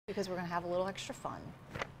because we're going to have a little extra fun.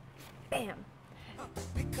 Bam.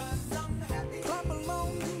 Because I'm happy. Clap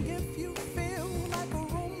along if you feel like a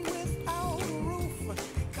room without a roof.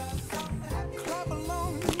 Because I'm happy. Clap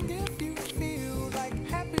along if you feel like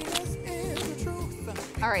happiness is the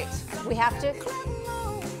truth. All right, we have to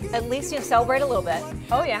at least celebrate a little bit.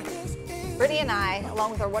 Oh, yeah. Brittany and I,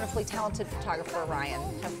 along with our wonderfully talented photographer, Ryan,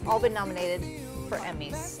 have all been nominated for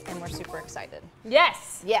Emmys, and we're super excited.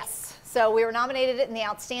 Yes. Yes. So we were nominated in the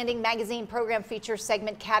Outstanding Magazine Program Features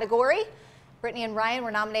segment category. Brittany and Ryan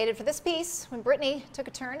were nominated for this piece when Brittany took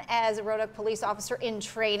a turn as a Roanoke police officer in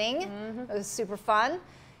training. It was super fun.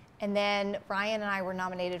 And then Ryan and I were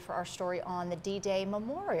nominated for our story on the D-Day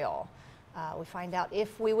Memorial. We find out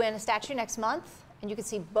if we win a statue next month, and you can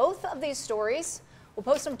see both of these stories. We'll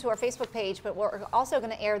post them to our Facebook page, but we're also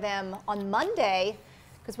going to air them on Monday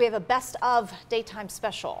because we have a best of daytime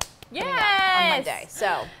special coming up on Monday.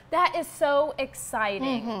 So that is so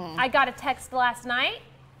exciting. I got a text last night,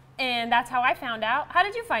 and that's how I found out. How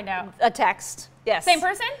did you find out? a text, yes. Same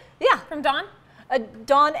person? Yeah. From Dawn?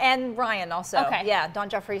 Dawn and Ryan also. Okay. Yeah, Dawn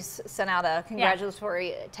Jeffries sent out a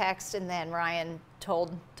congratulatory text, and then Ryan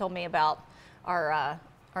told me about our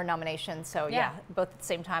nomination. So yeah, both at the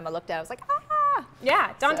same time. I looked at it, I was like, ah.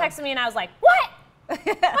 Yeah, Dawn texted me, and I was like, what?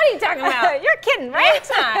 What are you talking about? You're kidding, right? It's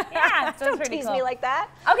not. Yeah, so Don't pretty tease cool. me like that.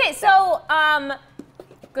 Okay, so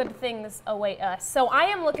good things await us. So I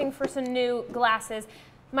am looking for some new glasses.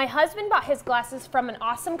 My husband bought his glasses from an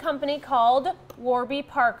awesome company called Warby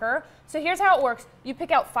Parker. So here's how it works. You pick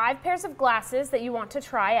out 5 pairs of glasses that you want to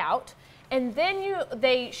try out, and then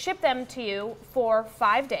they ship them to you for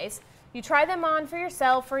 5 days. You try them on for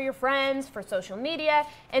yourself, for your friends, for social media,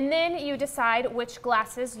 and then you decide which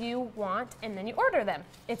glasses you want, and then you order them.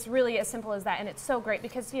 It's really as simple as that, and it's so great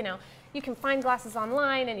because, you can find glasses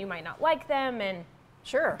online and you might not like them, and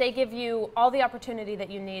sure, they give you all the opportunity that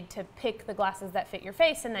you need to pick the glasses that fit your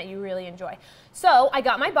face and that you really enjoy. So I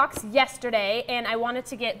got my box yesterday, and I wanted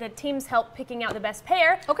to get the team's help picking out the best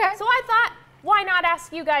pair. Okay. So I thought, why not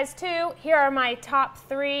ask you guys too? Here are my top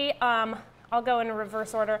 3. I'll go in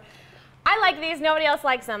reverse order. I like these, nobody else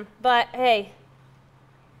likes them, but hey,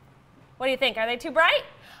 what do you think? Are they too bright?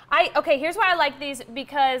 Okay, here's why I like these,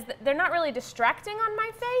 because they're not really distracting on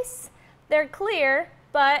my face. They're clear,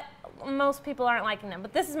 but most people aren't liking them.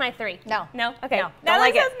 But this is my 3. No. No? Okay. No, don't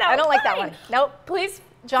like it. No. I don't like that Fine. one. Nope. Please.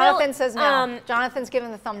 Jonathan says no. Jonathan's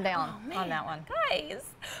giving the thumb down on that one. Guys.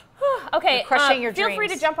 Okay. You're crushing your feel free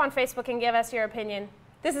to jump on Facebook and give us your opinion.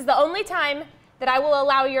 This is the only time that I will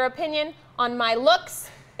allow your opinion on my looks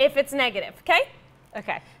if it's negative, okay?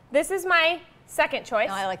 Okay. This is my second choice.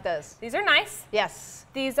 No, I like those. These are nice. Yes.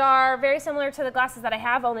 These are very similar to the glasses that I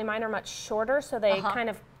have, only mine are much shorter, so they kind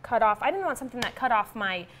of cut off. I didn't want something that cut off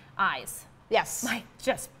my eyes. Yes. My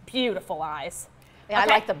just beautiful eyes. Yeah,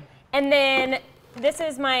 Okay. I like them. And then this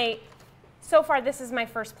is so far this is my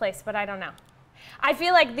first place, but I don't know. I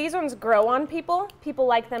feel like these ones grow on people. People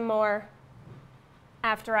like them more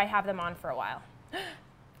after I have them on for a while.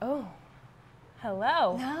 Oh.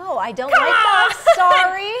 Hello. No, I don't like that.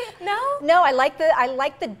 Sorry. No? No, I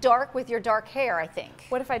like the dark with your dark hair, I think.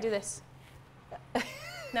 What if I do this?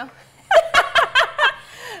 No?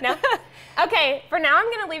 No? Okay, for now I'm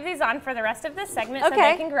going to leave these on for the rest of this segment so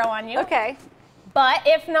they can grow on you. Okay. But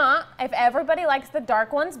if not, if everybody likes the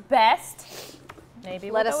dark ones best, maybe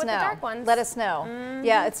we'll go with the dark ones. Let us know.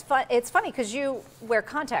 Yeah, it's fun. It's funny because you wear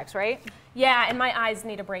contacts, right? Yeah, and my eyes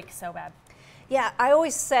need a break so bad. Yeah, I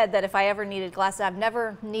always said that if I ever needed glasses, I've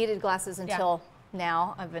never needed glasses until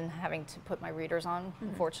now. I've been having to put my readers on,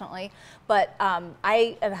 unfortunately. But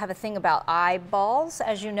I have a thing about eyeballs,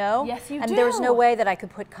 as you know. Yes, you do. And there's no way that I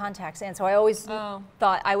could put contacts in, so I always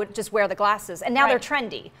thought I would just wear the glasses. And now they're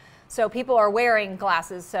trendy, so people are wearing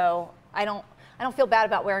glasses. So I don't feel bad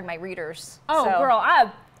about wearing my readers. Oh, so. girl,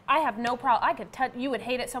 I have no problem. I could touch. You would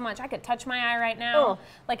hate it so much. I could touch my eye right now. Oh.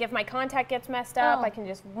 Like if my contact gets messed up, I can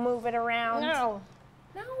just move it around. No.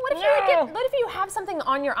 No. What if you have something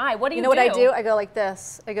on your eye? What do you do? You know what I do? I go like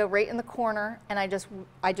this. I go right in the corner, and I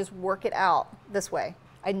just work it out this way.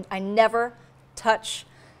 I never touch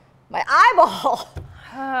my eyeball.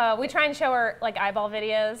 We try and show her like eyeball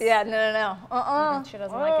videos. Yeah, no. She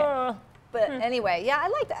doesn't like it. But anyway, yeah, I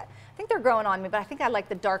like that. I think they're growing on me, but I think I like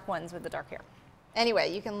the dark ones with the dark hair.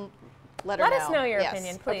 Anyway, you can let us know your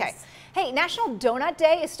opinion, please. Okay. Hey, National Donut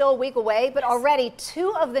Day is still a week away, but already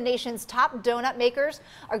 2 of the nation's top donut makers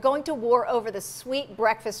are going to war over the sweet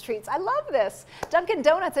breakfast treats. I love this. Dunkin'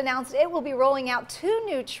 Donuts announced it will be rolling out 2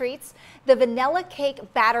 new treats, the vanilla cake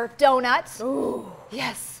batter donut. Ooh.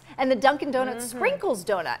 Yes. And the Dunkin' Donuts Sprinkles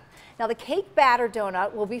donut. Now the cake batter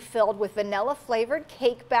donut will be filled with vanilla flavored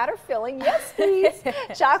cake batter filling, yes please,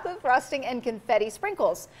 chocolate frosting and confetti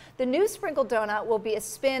sprinkles. The new sprinkle donut will be a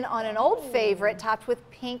spin on an old favorite topped with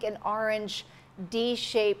pink and orange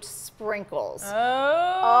D-shaped sprinkles.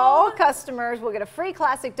 All customers will get a free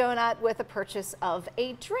classic donut with a purchase of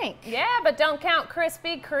a drink. Yeah, but don't count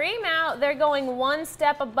Krispy Kreme out. They're going one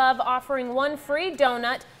step above, offering one free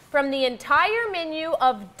donut from the entire menu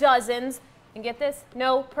of dozens. And get this,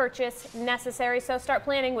 no purchase necessary. So start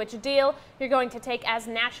planning which deal you're going to take, as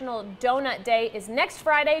National Donut Day is next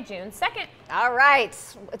Friday, June 2nd. All right,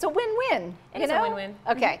 it's a win-win. It is a win-win.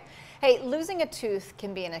 Okay. Hey, losing a tooth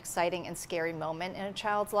can be an exciting and scary moment in a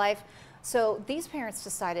child's life. So these parents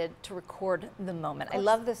decided to record the moment. I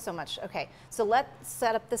love this so much. Okay, so let's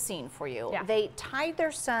set up the scene for you. Yeah. They tied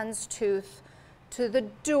their son's tooth to the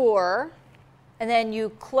door, and then you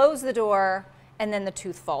close the door, and then the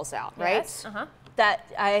tooth falls out, right? Yes. That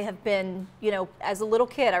I have been, you know, as a little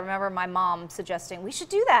kid, I remember my mom suggesting we should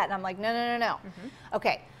do that, and I'm like, no.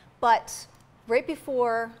 Okay, but right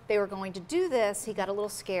before they were going to do this, he got a little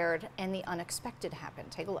scared and the unexpected happened.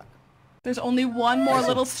 Take a look. There's only one more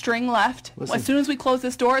little string left. As soon as we close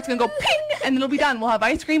this door, it's gonna go ping, and it'll be done. We'll have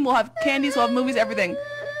ice cream, we'll have candies, we'll have movies, everything.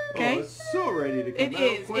 Okay? Oh, it's so ready to come It out,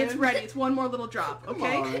 is. Quinn. It's ready. It's one more little drop. Come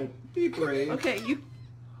Okay? on, be brave. Okay, you.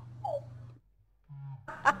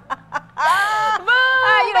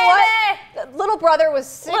 You know what? The little brother was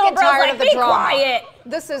sick and tired of the drama. Quiet.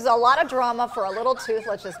 This is a lot of drama for a little tooth.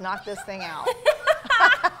 Let's just knock this thing out.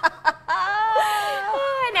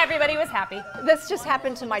 And everybody was happy. This just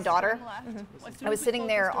happened to my daughter. I was sitting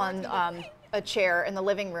there on a chair in the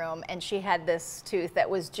living room, and she had this tooth that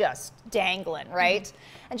was just dangling, right?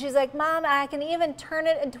 And she's like, Mom, I can even turn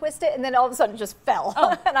it and twist it, and then all of a sudden it just fell.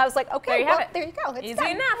 And I was like, okay, There you have it. there you go. It's Easy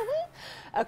done. enough.